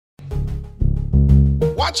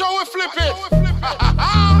Watch how we flip it.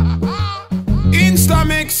 Insta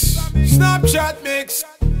mix, Snapchat mix,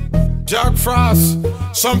 Jack Frost.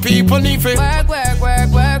 Some people need it.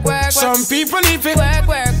 Work. Some people need it. Work.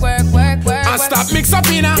 And stop mix up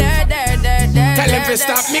in. Tell them to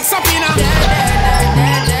stop mix up in.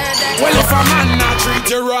 Well, if a man not treat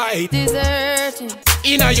you right, Deserting,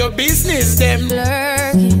 inna your business, them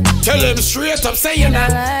lurking, tell them straight up, say you not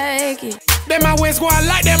like it, them always go on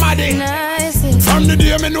like them a day. nice it, From the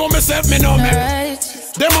day me know myself, me know me.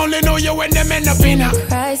 righteous, Them only know you when them end up in a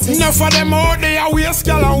crisis. enough of them out there waste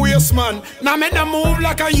gal and waste man. Now make them move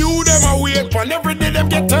like a you them a wait pan. Every day them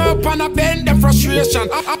get up and a bend them frustration.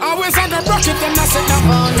 Always on the rocket them not set up.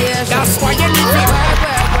 That's why you need it.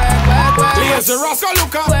 Work. Lazy rascal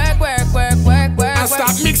look up Work. and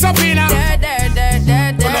stop mix up in a.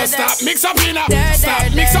 No stop mix up in a.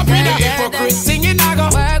 Stop mix up in a. Hypocrite thing in a go.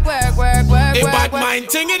 A bad mind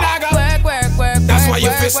thing in a go. That's why you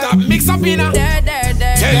feel stop mix up in a.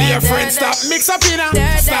 Tell your friends stop mix up in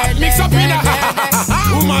a. Stop mix up in a.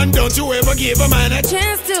 Woman, don't you ever give a man a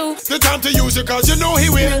Chance to the time to use it, cause you know he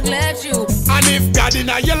will. neglect you And if God in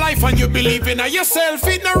your life and you believe in yourself,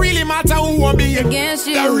 it don't really matter who won't be against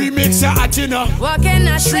the you. remix you at, you know. What can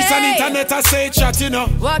I say? Streets and internet I say chat, you know.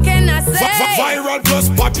 What can I say? Viral plus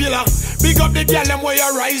popular. Big up the girl them where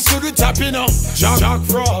you rise to the top, you know. Jack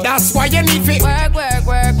Frost. That's why you need it.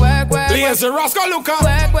 Work. Lazy rascal look up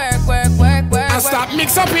Work. and stop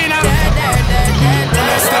mix up in a.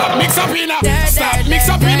 Stop mix up in a. Stop mix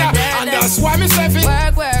up in a. And that's why me say it.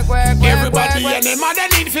 Everybody and them mother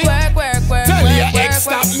need it. Tell your ex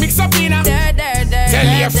stop mix up in a.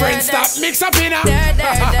 Tell your friend stop mix up in a.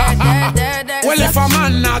 Well, if a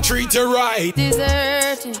man not treat you right,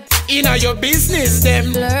 Deserting, inna your business,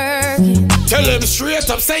 them lurking, tell them straight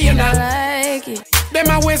up, say you not. like it, Them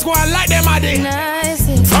always go on like them a day. nice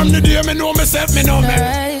it, From the day me know myself, me know me.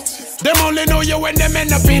 righteous, Them only know you when them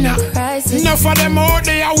end up in a. crisis. Enough of them out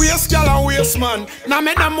there waste gal and waste man. Now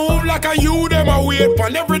make them move like a you them a wait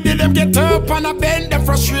pan. Every day them get up and a bend them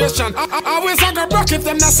frustration. Always on the rock if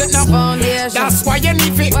them not set up. Foundation. That's why you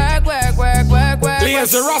need it. Work.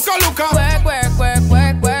 Lazy rascal look up Work.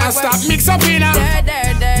 and stop mix up in a.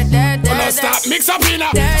 No stop mix up in a.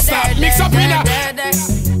 Stop mix up in a.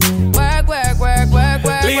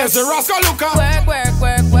 Work. Lazy rascal look up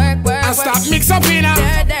Work. and stop mix up in a.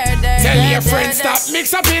 Tell your friends stop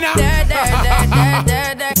mix up in a.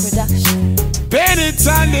 Production. Penny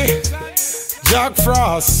Tandy, Jack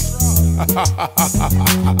Frost.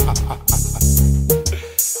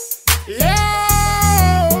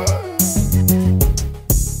 Yeah.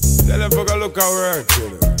 Tell them to go look at work, you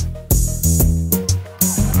know.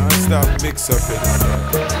 And stop mix up in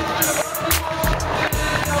a.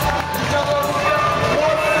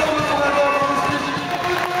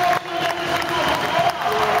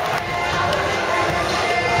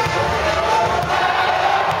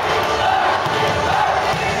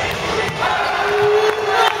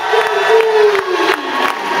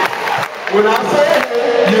 When I say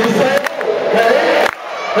hey, you say hey,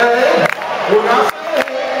 hey. When I say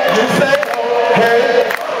hey, you say hey,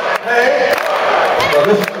 hey. Now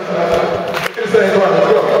listen, say it right, let's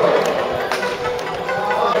go.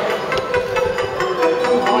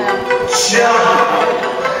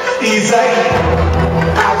 John, easy.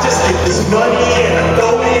 I just get this money and I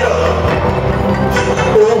throw it up.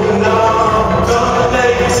 Oh no, I'm done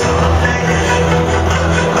late.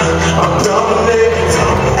 I'm done.